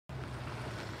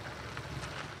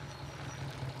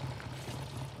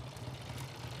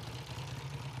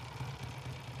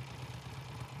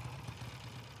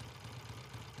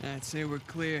I'd say we're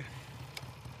clear.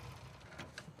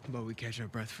 But we catch our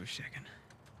breath for a second.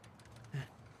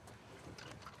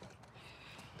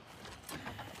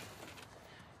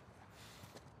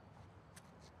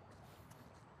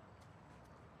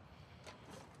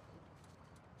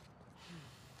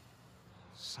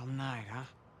 Some night, huh?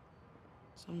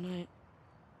 Some night.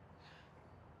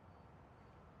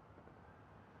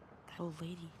 That old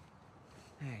lady.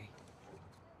 Hey.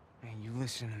 Hey, you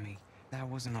listen to me. That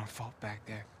wasn't our fault back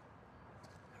there.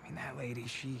 I mean, that lady,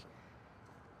 she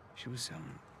was,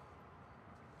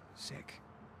 sick.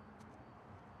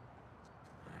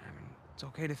 I mean, it's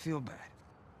okay to feel bad,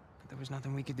 but there was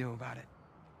nothing we could do about it.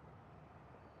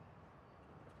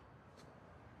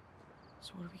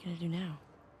 So what are we gonna do now?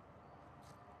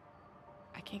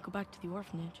 I can't go back to the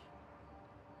orphanage.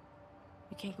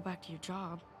 You can't go back to your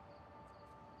job.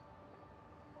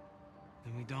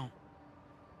 Then we don't.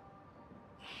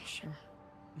 Sure.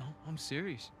 No, I'm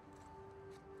serious.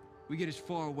 We get as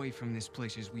far away from this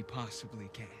place as we possibly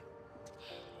can.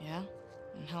 Yeah?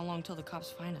 And how long till the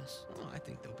cops find us? Oh, I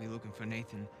think they'll be looking for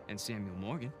Nathan and Samuel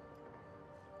Morgan.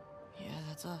 Yeah,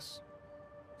 that's us.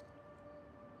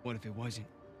 What if it wasn't?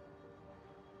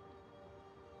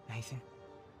 Nathan,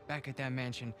 back at that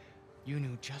mansion, you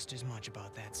knew just as much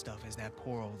about that stuff as that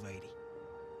poor old lady.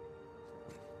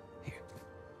 Here,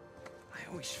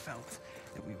 I always felt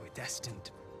that we were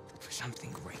destined for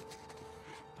something great.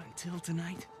 But until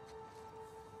tonight,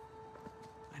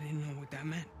 I didn't know what that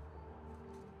meant.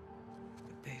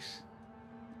 But this,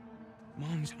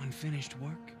 Mom's unfinished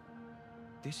work,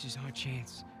 this is our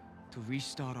chance to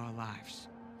restart our lives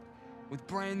with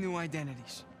brand new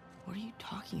identities. What are you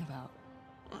talking about?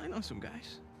 I know some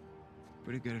guys.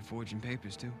 Pretty good at forging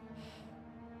papers, too.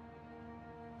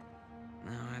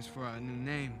 Now, as for our new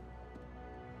name,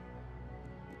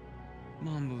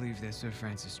 Mom believed that Sir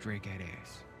Francis Drake had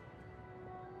heirs.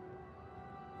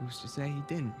 Who's to say he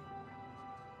didn't?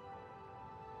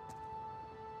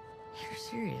 You're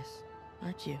serious,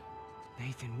 aren't you?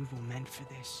 Nathan, we were meant for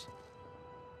this.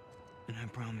 And I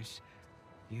promise,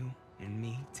 you and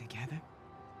me together,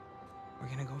 we're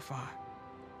gonna go far.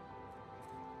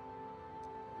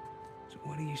 So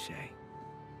what do you say?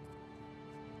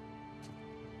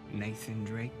 Nathan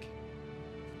Drake?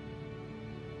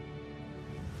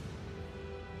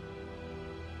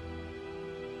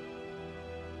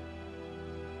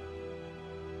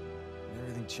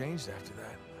 Everything changed after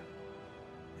that.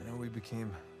 You know, we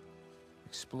became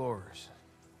explorers,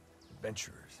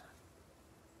 adventurers.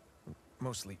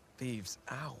 Mostly thieves.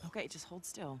 Ow. Okay, just hold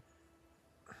still.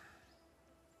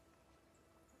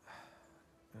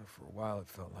 You know, for a while, it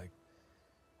felt like,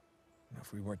 you know,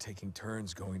 if we weren't taking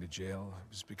turns going to jail, it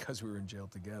was because we were in jail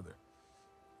together.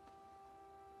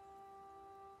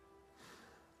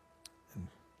 And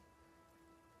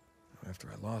after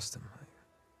I lost him,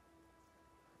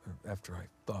 after I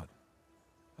thought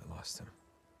I lost him.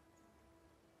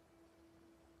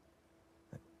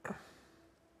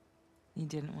 You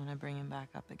didn't want to bring him back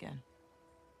up again.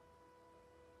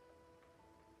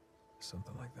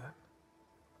 Something like that.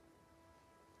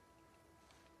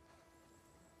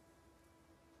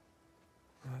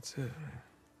 Well, that's it.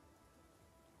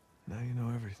 Now you know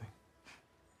everything.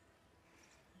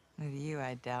 With you,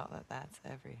 I doubt that that's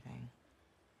everything.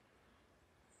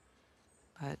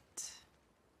 But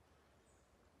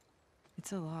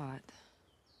it's a lot.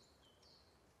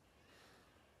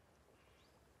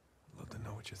 I'd love to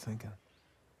know what you're thinking.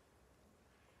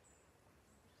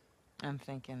 I'm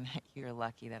thinking that you're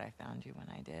lucky that I found you when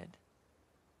I did.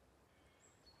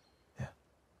 Yeah.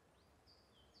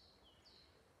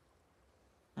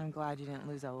 I'm glad you didn't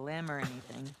lose a limb or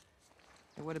anything.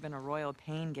 It would have been a royal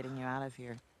pain getting you out of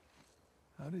here.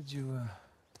 How did you,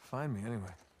 find me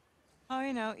anyway? Oh,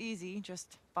 you know, easy.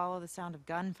 Just follow the sound of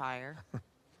gunfire.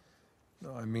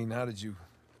 No, I mean, how did you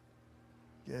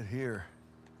get here?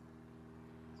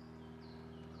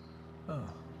 Oh,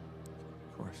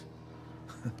 of course.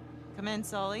 Come in,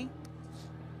 Sully.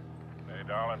 Hey,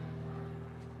 darling.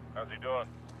 How's he doing?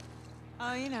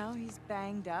 Oh, you know, he's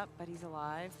banged up, but he's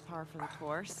alive. Par for the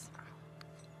course.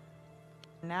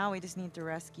 Now we just need to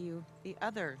rescue the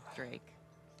other Drake.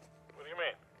 What do you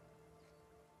mean?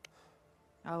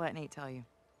 I'll let Nate tell you.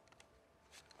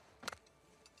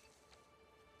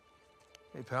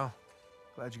 Hey, pal.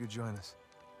 Glad you could join us.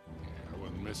 Yeah, I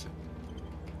wouldn't miss it.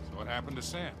 So what happened to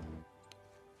Sam?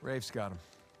 Rafe's got him.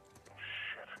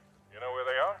 Shit. You know where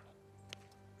they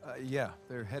are? Yeah,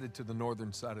 they're headed to the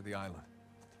northern side of the island.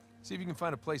 See if you can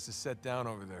find a place to set down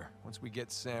over there. Once we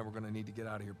get Sam, we're gonna need to get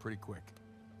out of here pretty quick.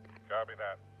 Copy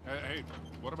that. Hey,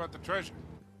 what about the treasure?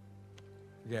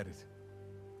 Forget it.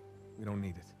 We don't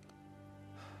need it.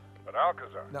 But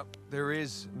Alcazar, No, there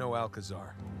is no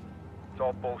Alcazar. it's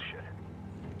all bullshit.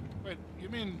 Wait, you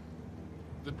mean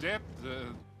the debt,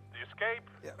 The escape?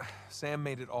 Yeah, Sam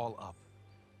made it all up.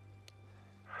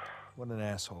 What an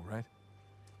asshole, right?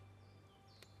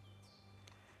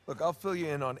 Look, I'll fill you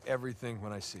in on everything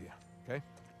when I see you, okay?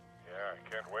 Yeah, I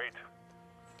can't wait.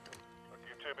 Look,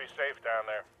 you two be safe down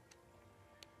there.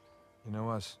 You know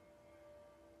us.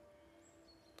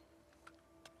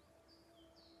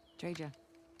 Treja.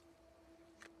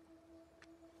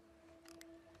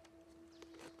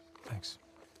 Thanks.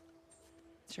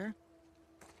 Sure.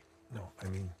 No, I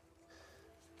mean,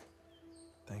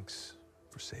 thanks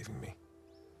for saving me.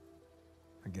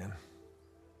 Again.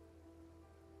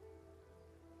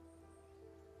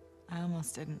 I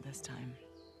almost didn't this time.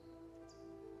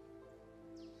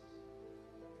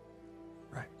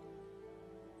 Right.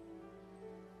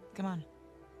 Come on.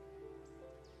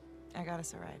 I got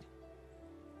us a ride.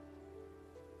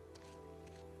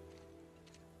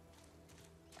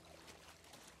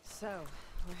 So,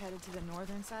 we're headed to the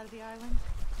northern side of the island?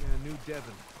 Yeah, New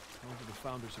Devon. Home to the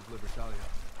founders of Libertalia.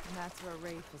 And that's where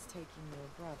Rafe is taking your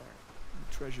brother.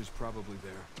 The treasure's probably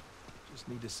there. Just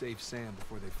need to save Sam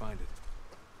before they find it.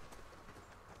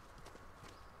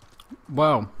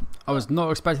 Well, I was not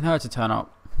expecting her to turn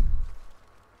up.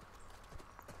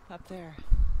 Up there.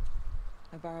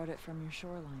 I borrowed it from your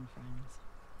shoreline friends.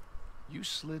 You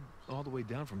slid all the way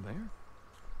down from there?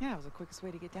 Yeah, it was the quickest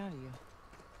way to get down to you.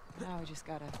 Now we just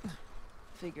gotta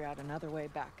figure out another way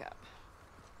back up.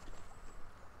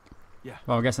 Yeah.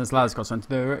 Well, I guess this lad's got something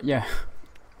to do with it. Yeah.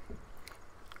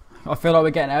 I feel like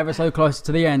we're getting ever so close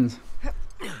to the end.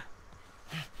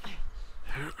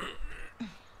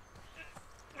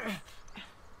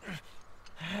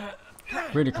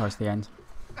 Really close to the end.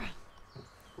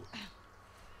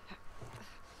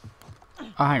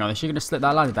 Oh, hang on. Is she going to slip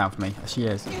that ladder down for me? She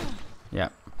is. Yeah.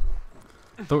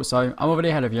 Thought so. I'm already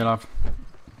ahead of you, love.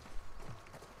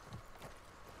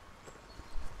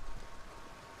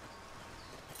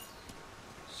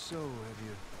 So, have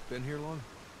you been here long?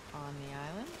 On the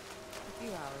island? A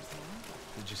few hours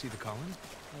now. Did you see the colony?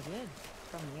 I did.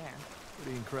 From the air.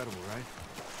 Pretty incredible, right?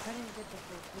 I didn't get the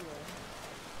full tour.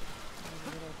 I was a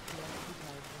little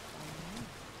preoccupied with finding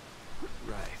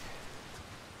out. Right.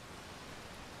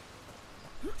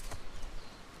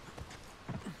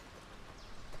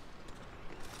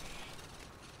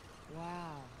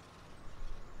 Wow.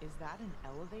 Is that an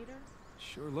elevator?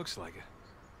 Sure looks like it.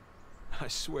 I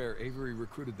swear, Avery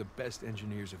recruited the best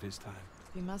engineers of his time.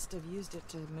 He must have used it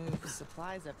to move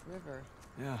supplies upriver.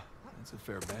 Yeah, that's a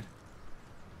fair bet.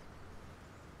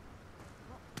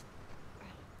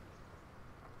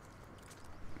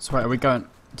 So wait, are we going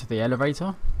to the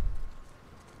elevator?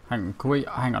 Hang on, can we,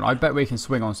 hang on, I bet we can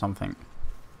swing on something.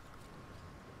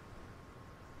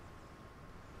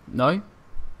 No?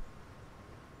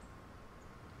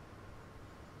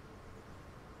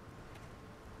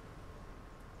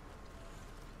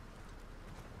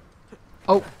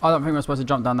 Oh, I don't think we're supposed to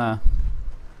jump down there.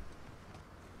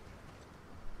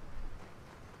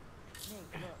 Hey,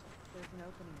 look. There's an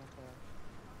opening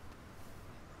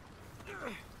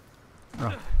up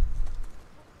there.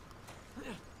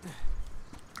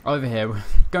 Oh. Over here, we're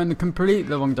going the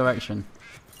completely wrong direction.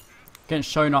 Getting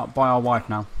shown up by our wife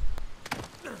now.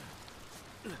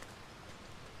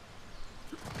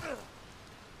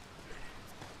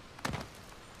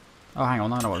 Oh, hang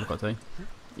on, I know what we've got to do.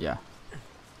 Yeah.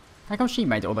 How come she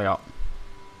made it all the way up?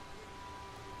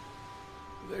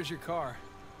 There's your car.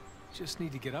 Just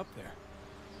need to get up there.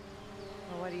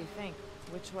 Well, what do you think?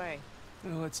 Which way?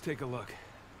 Well, let's take a look.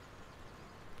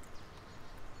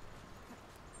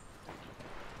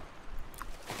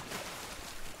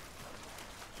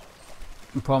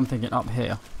 Well, I'm thinking up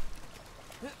here.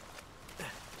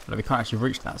 But we can't actually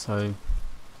reach that, so...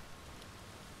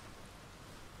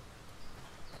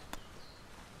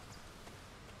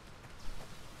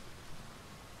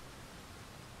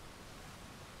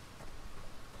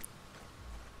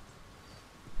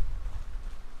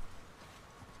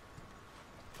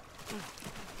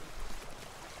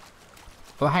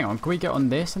 Well, hang on, can we get on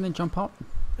this and then jump up?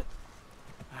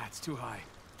 Ah, it's too high.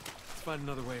 Let's find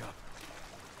another way up.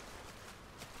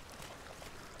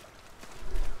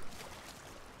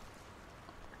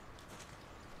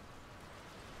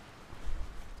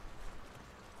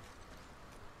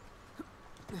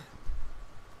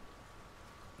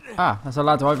 Ah, there's a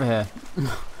ladder over here.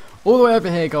 All the way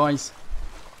over here, guys.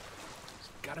 There's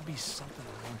gotta be something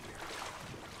around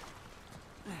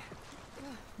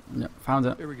here. Yep, found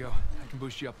it. There we go. I can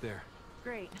boost you up there.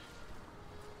 Great.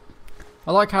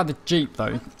 I like how the Jeep,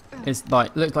 though, is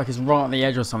like, looks like it's right on the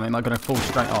edge or something, like gonna fall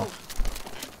straight off.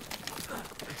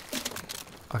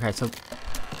 Okay, so Sorry.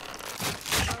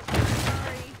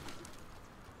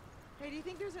 Hey, do you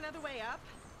think there's another way up?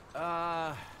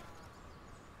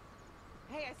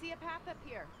 Hey, I see a path up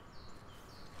here.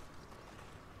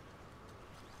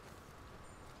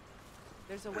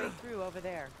 There's a way through over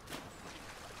there.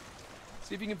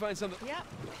 See if you can find something. Yep.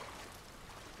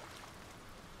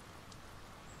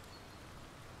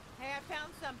 Hey, I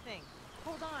found something.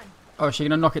 Hold on. oh, is she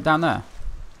gonna knock it down there?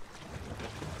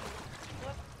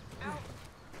 Look out.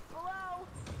 Below.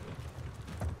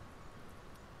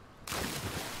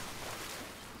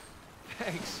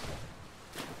 Thanks.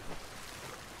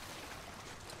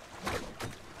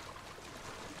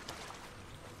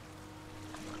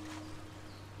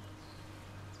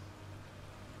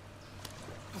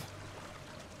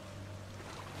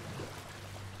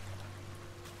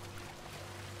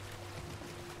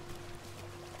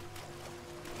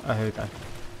 Oh, here we go.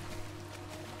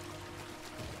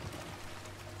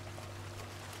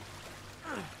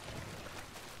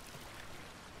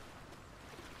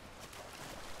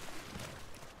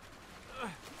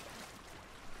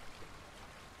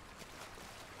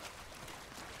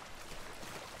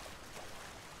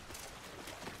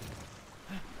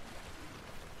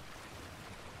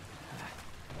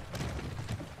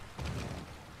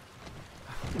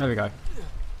 There we go.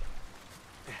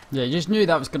 Yeah, you just knew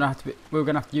that was gonna have to be. We were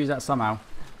gonna have to use that somehow.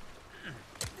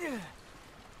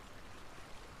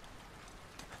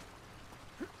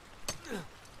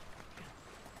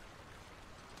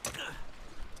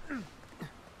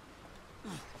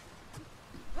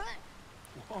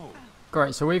 Whoa.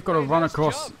 Great, so we've got to Hey, run nice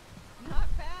across. jump.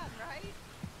 Not bad, right?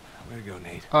 Way to go,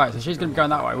 Nate. Alright, so she's gonna be going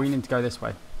that way. We need to go this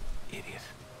way. Idiot.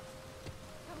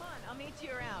 Come on, I'll meet you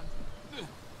around.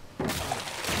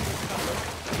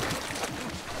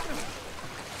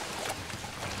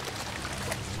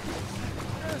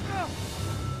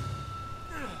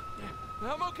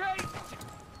 I'm okay.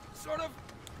 Sort of.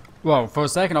 Well, for a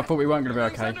second I thought we weren't gonna be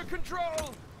Everything's okay. under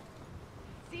control.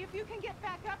 See if you can get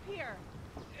back up here.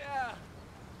 Yeah.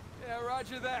 Yeah,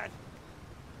 roger that.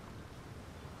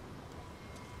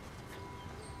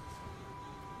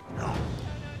 No, no, no.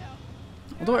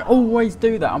 Why do I always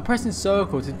do that? I'm pressing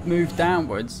circle to move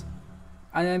downwards,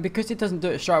 and then because it doesn't do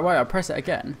it straight away, I press it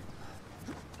again.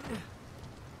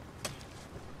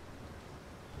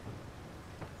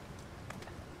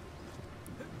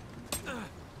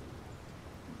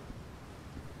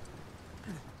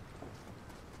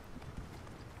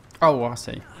 Oh, I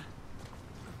see.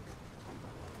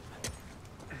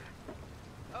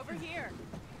 Over here.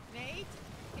 Nate,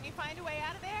 can you find a way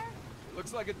out of there?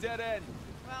 Looks like a dead end.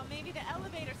 Well, maybe the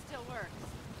elevator still works.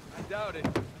 I doubt it.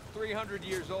 300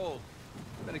 years old.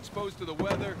 Been exposed to the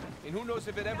weather, and who knows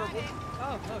if it ever Got would. it.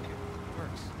 Oh, look, it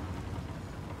works.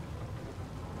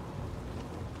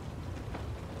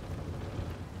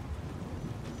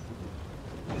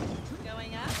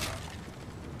 Going up?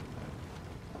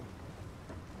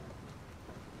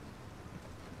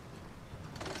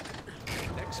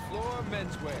 Next floor,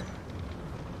 menswear.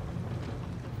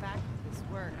 The fact that this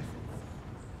works,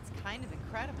 it's kind of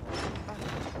incredible. Oh,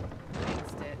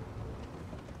 fixed it.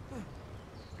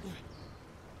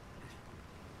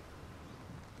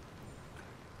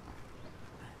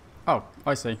 Oh,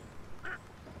 I see.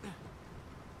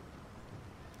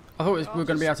 I thought we were going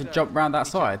to be able to jump around that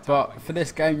side, but for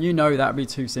this game, you know that'd be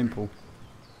too simple.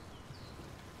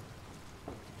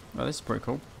 Well, this is pretty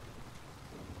cool.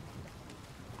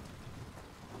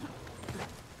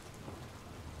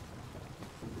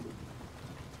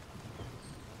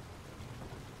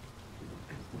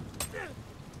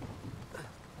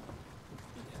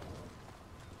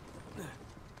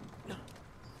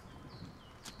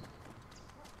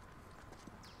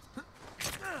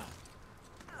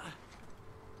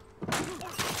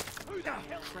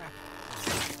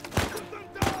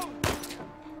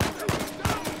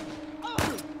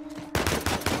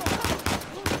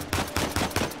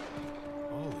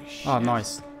 Holy shit. Oh,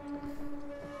 nice.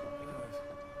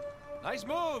 Nice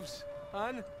moves,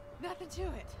 hon. Nothing to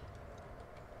it.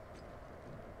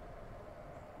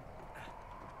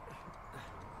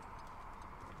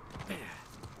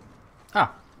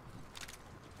 Ah,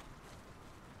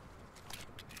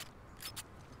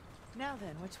 Now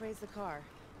then, which way's the car?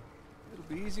 It'll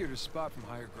be easier to spot from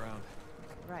higher ground.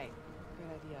 Right.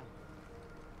 Good idea.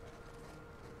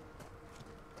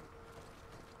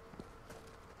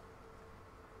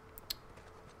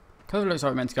 kind of looks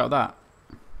like we're meant to go like that.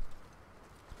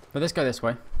 But let's go this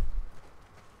way.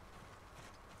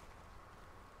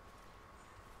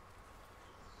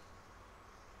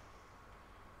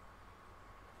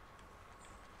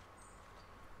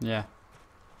 Yeah.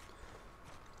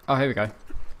 Oh, here we go.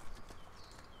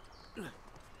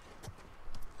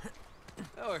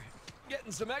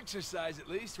 Getting some exercise at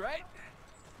least, right?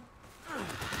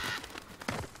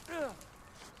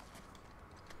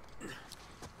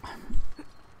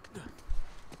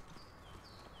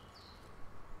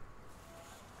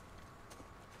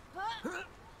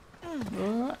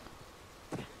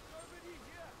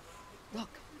 Look,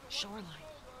 shoreline.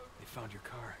 They found your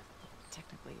car.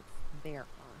 Technically, it's their car.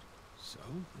 So,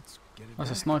 let's get it That's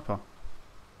a back. sniper.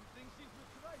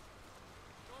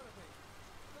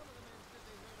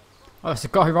 Oh, there's a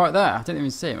guy right there. I didn't even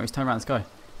see him. He's turned around this guy.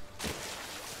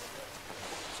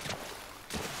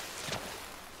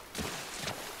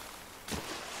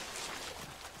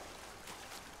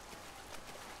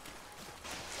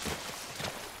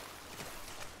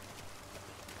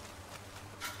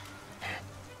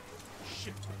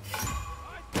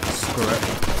 Screw it.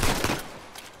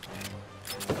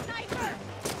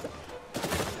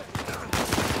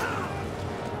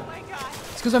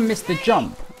 It's because I missed the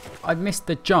jump. I missed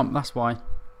the jump, that's why.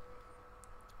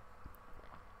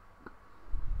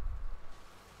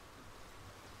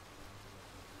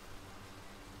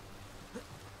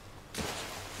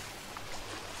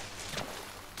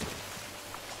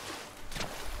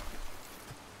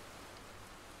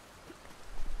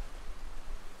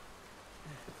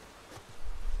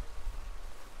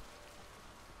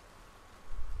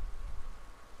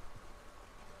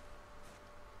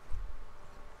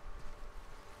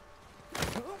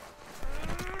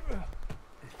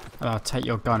 I'll take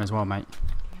your gun as well, mate.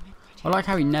 I like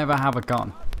how we never have a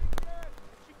gun.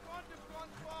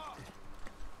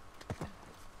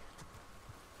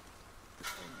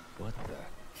 What the?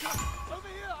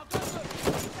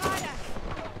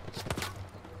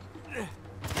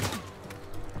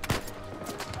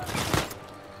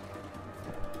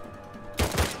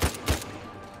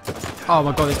 Oh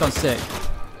my god, this gun's sick.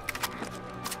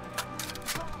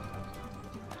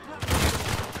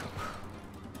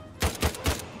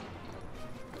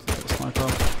 Sniper.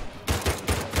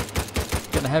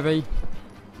 Get the heavy.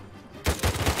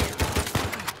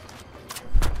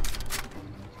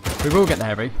 We will get the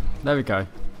heavy. There we go.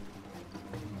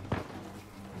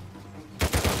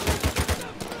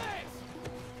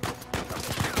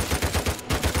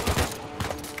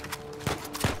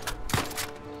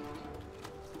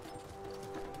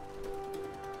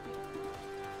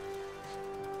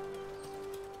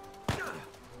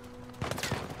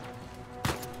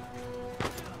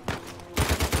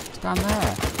 It's down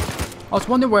there. I was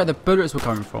wondering where the bullets were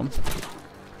coming from.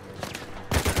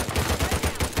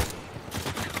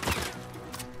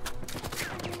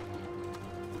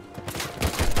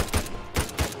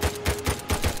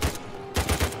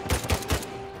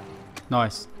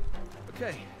 Nice. Okay. I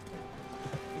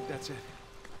think that's it.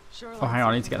 Shoreline's Oh, hang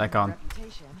on, I need to get that gun.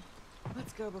 reputation.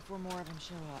 Let's go before more of them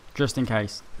show up. Just in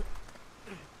case.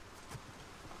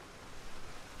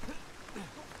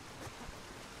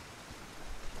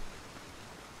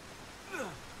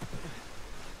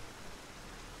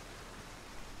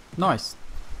 Nice.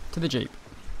 To the Jeep.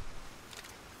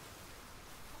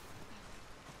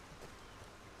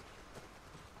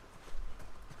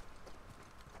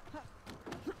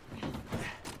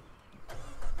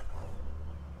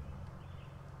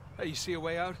 Hey, you see a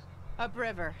way out?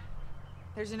 Upriver.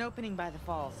 There's an opening by the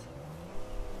falls.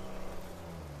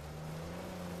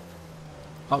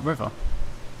 Upriver.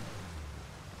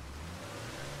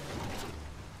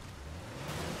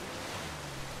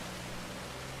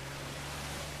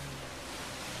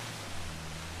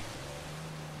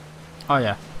 Oh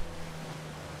yeah.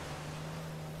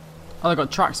 Oh, they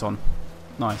got tracks on.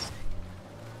 Nice.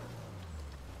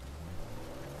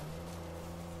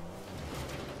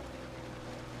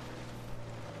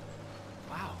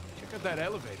 Wow, check out that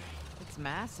elevator. It's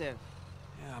massive.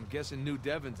 Yeah, I'm guessing New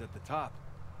Devon's at the top.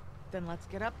 Then let's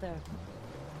get up there.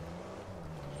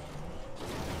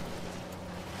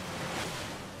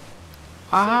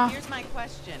 Ah. So here's my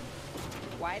question.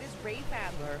 Why does Rafe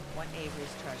Adler want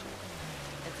Avery's treasure?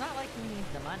 It's not like he needs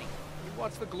the money. He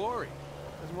wants the glory.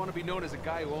 Doesn't want to be known as a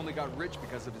guy who only got rich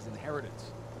because of his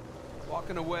inheritance.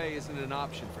 Walking away isn't an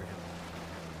option for him.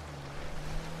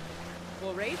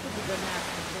 Well, Rafe is a good match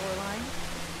for Shoreline.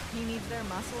 He needs their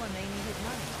muscle and they need his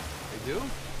money. They do?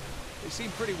 They seem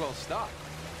pretty well stocked.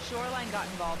 Shoreline got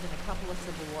involved in a couple of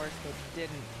civil wars that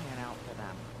didn't pan out for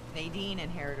them. Nadine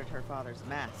inherited her father's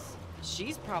mess.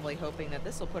 She's probably hoping that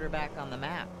this will put her back on the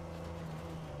map.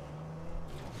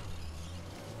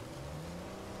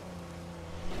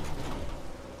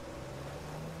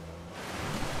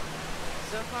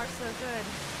 So far, so good.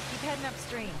 Keep heading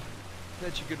upstream.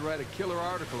 Bet you could write a killer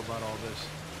article about all this.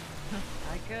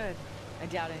 I could. I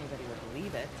doubt anybody would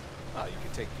believe it. Oh, you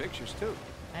could take pictures too.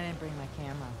 I didn't bring my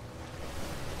camera.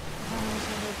 How many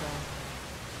should I go?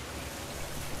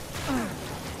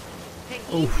 Hey,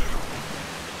 Oof.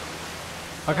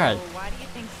 easy. Okay. So why do you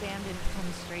think Sam didn't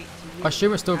come straight to you? I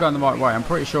assume we're still going the right way. I'm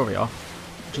pretty sure we are.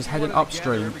 Just heading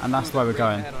upstream, and that's the way we're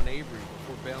going. Had on Avery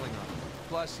before bailing on him.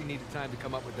 Plus, he needed time to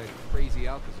come up with that crazy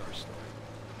Alcazar story.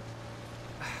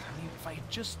 I mean, if I had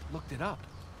just looked it up.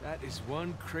 That is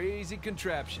one crazy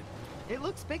contraption. It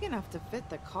looks big enough to fit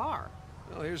the car.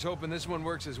 Well, here's hoping this one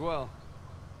works as well.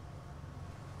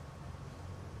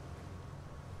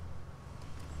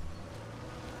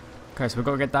 Okay, so we've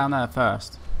got to get down there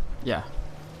first. Yeah.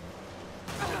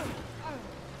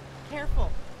 Careful.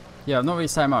 Yeah, I'm not really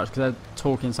saying much because they're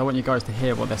talking, so I want you guys to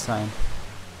hear what they're saying.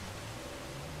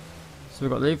 So we've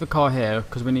got to leave the car here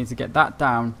because we need to get that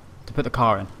down to put the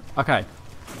car in. Okay.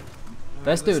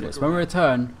 Let's do this. When we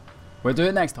return, we'll do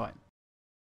it next time.